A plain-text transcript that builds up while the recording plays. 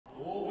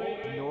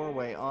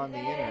guy on the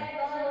inner.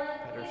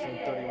 Pedersen,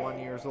 31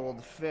 years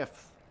old,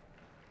 5th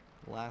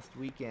last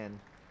weekend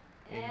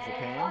in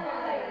Japan.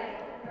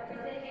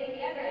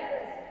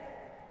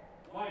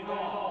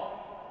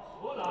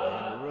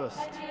 And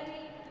ROEST,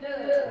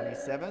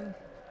 27.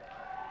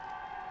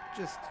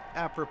 Just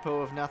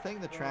apropos of nothing,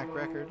 the track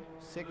record,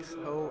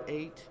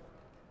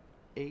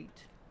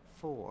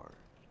 6:08.84.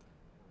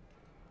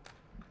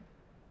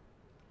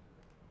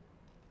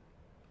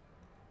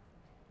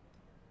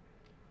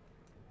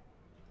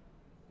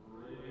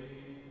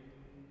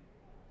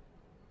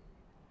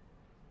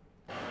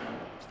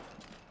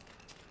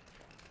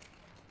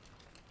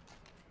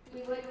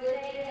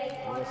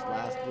 ROEST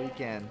last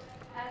weekend.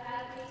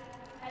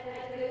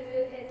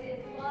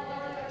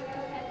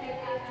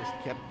 Just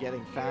kept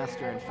getting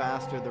faster and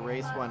faster. The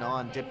race went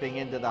on, dipping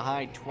into the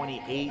high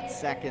 28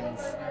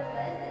 seconds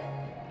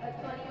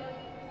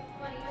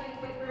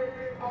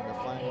on the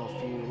final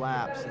few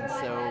laps. And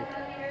so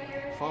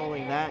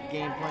following that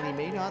game plan, he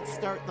may not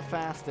start the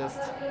fastest,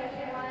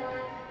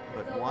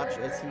 but watch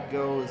as he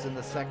goes in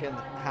the second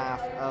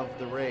half of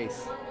the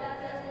race.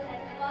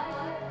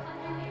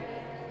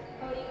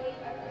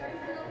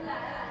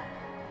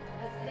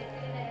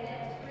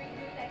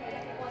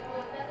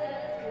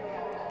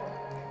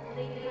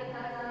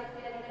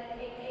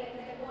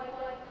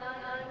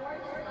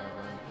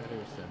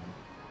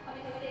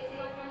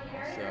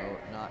 So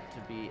not to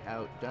be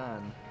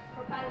outdone,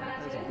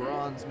 has a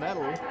bronze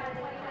medal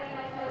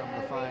from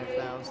the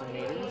 5,000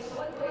 meters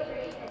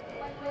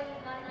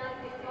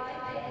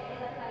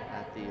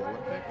at the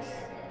Olympics.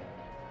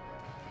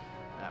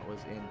 That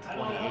was in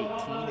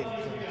 2018 in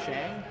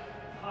Pyeongchang.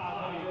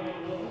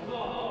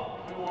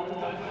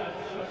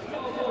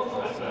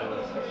 So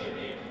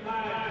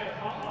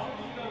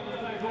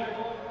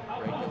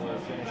regular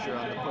finisher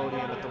on the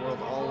podium at the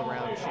World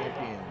All-Around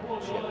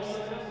Championships.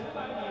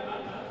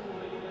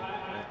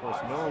 And of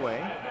course, Norway,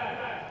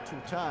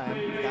 two-time,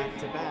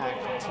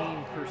 back-to-back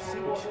team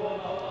pursuit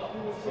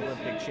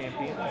Olympic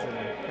champions, and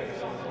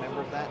Pedersen is a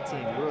member of that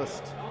team.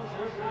 ROEST,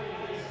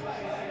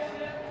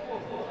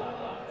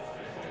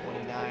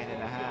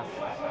 29.5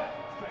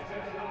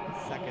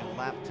 second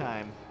lap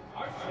time.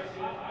 Is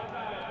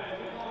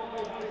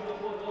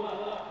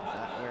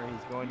that where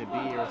he's going to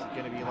be, or is it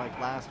going to be like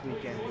last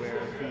weekend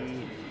where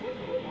he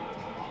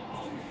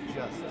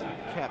just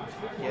kept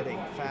getting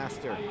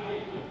faster?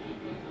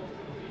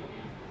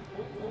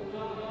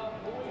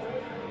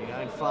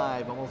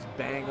 29.5, almost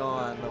bang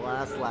on the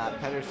last lap.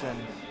 Pedersen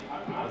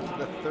into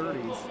the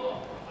 30s.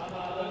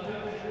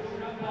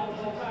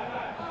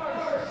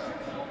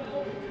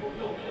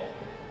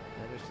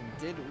 Pedersen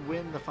did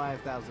win the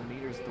 5,000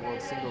 meters at the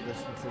World Single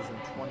Distances in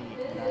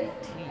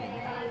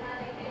 2019.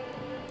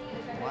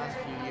 The last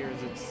few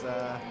years, it's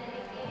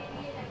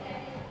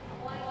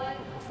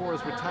before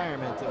his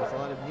retirement, it was a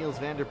lot of Niels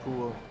van der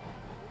Poel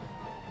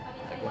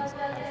against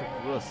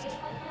Patrick ROEST.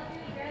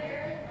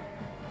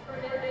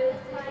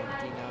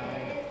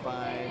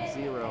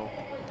 29.50.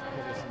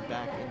 Pedersen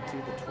back into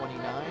the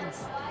 29s.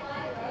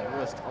 And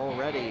ROEST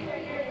already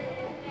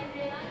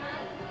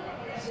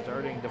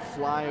starting to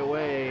fly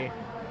away.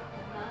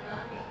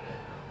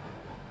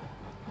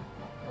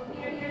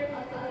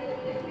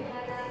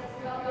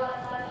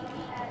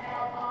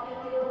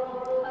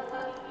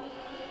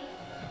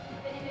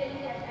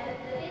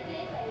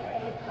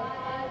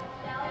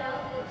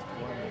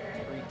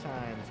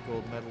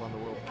 Gold medal on the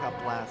World Cup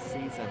last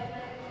season.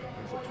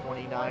 There's a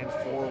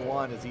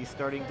 29.41 as he's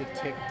starting to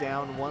tick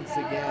down once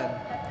again.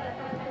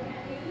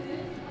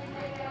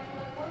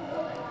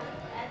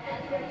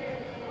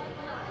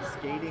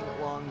 Skating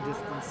long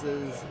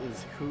distances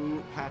is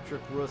who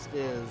Patrick ROEST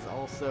is.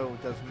 Also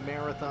does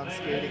marathon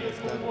skating, has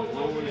done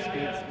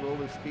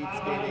roller speed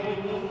skating.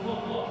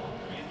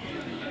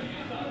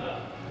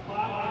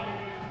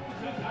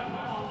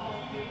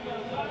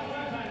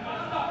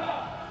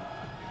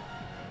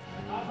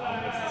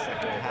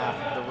 Second half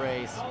of the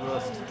race,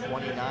 ROEST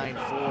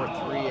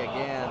 29.43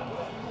 again,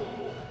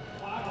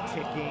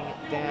 ticking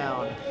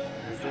down.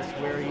 Is this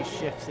where he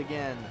shifts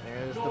again?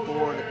 There's the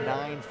board at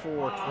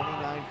 9.4,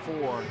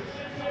 29.4.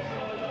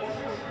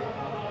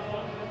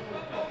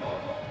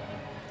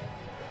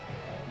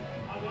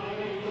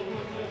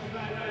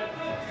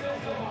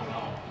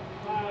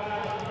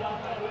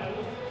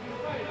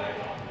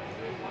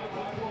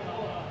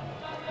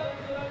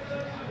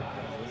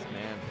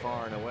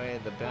 Far and away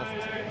the best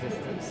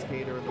distance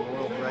skater in the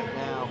world right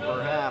now,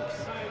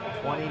 perhaps.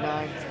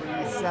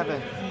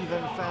 29.37,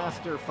 even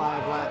faster,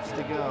 5 laps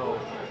to go.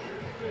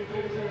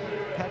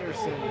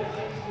 Pedersen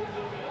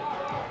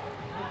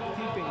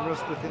keeping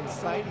ROEST within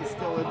sight. He's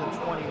still in the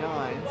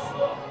 29s,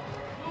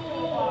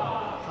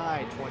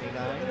 high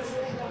 29s.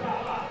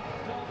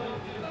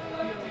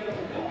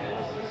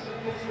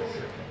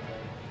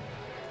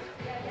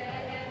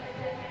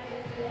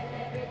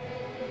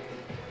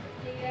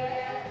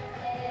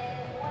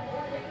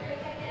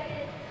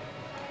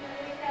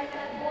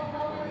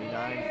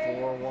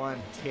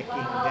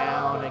 Ticking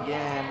down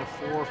again,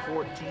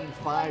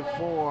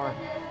 4:14.54.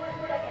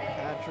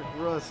 Patrick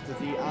Roost is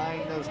he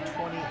eyeing those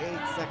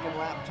 28-second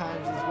lap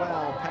times as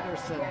well.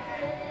 Pedersen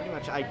pretty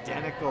much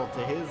identical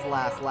to his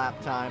last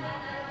lap time.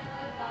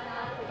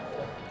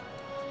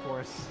 Of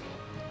course,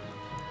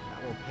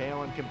 that will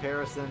pale in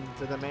comparison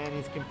to the man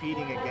he's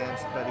competing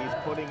against, but he's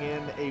putting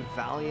in a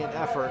valiant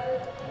effort.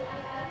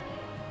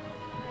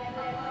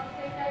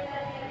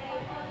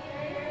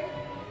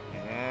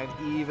 And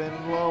even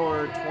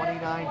lower,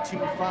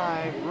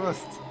 29.25,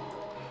 Roost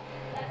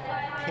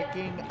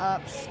picking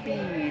up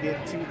speed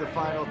into the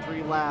final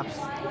 3 laps.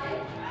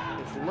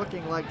 It's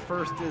looking like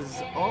first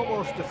is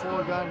almost a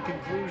foregone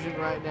conclusion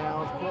right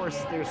now. Of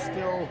course, there's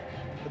still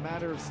the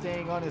matter of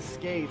staying on his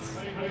skates.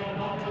 Let's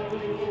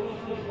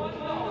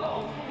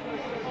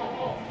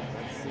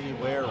see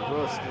where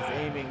Roost is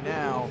aiming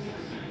now.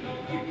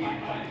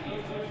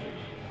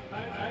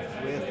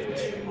 With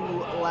 2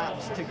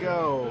 laps to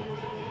go.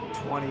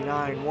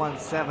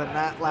 29.17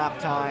 that lap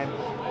time.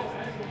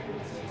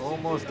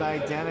 Almost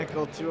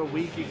identical to a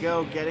week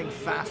ago, getting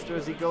faster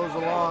as he goes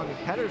along.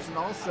 Pedersen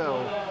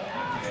also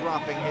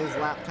dropping his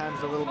lap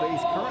times a little bit.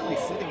 He's currently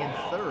sitting in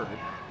 3rd.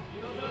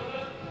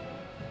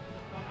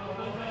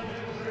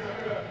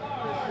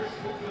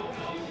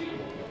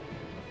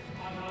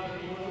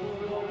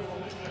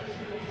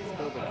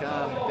 Still to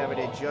come,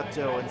 Davide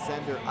Giotto and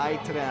Sender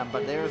Aitrem,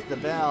 but there's the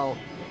bell.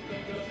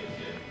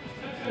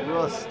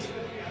 Roost,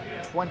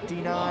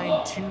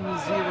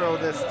 29.20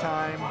 this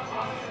time.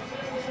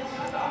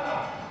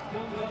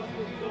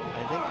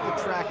 I think the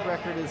track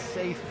record is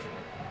safe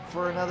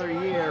for another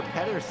year.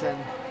 Pedersen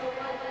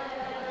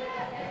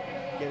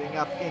getting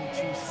up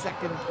into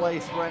 2nd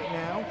place right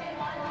now.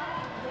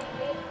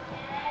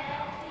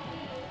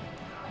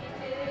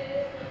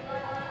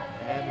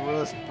 And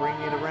Roost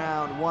bringing it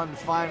around one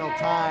final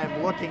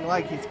time, looking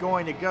like he's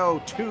going to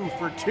go 2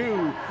 for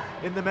 2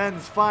 in the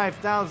men's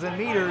 5,000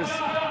 meters.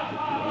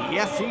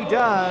 Yes, he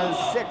does.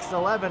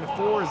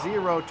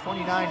 6:11.40,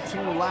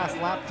 29.2 last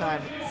lap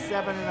time,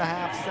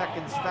 7.5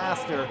 seconds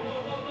faster.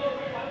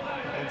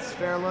 And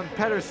Sverlund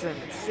Pedersen,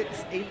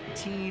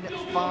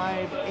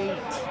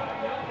 6:18.58.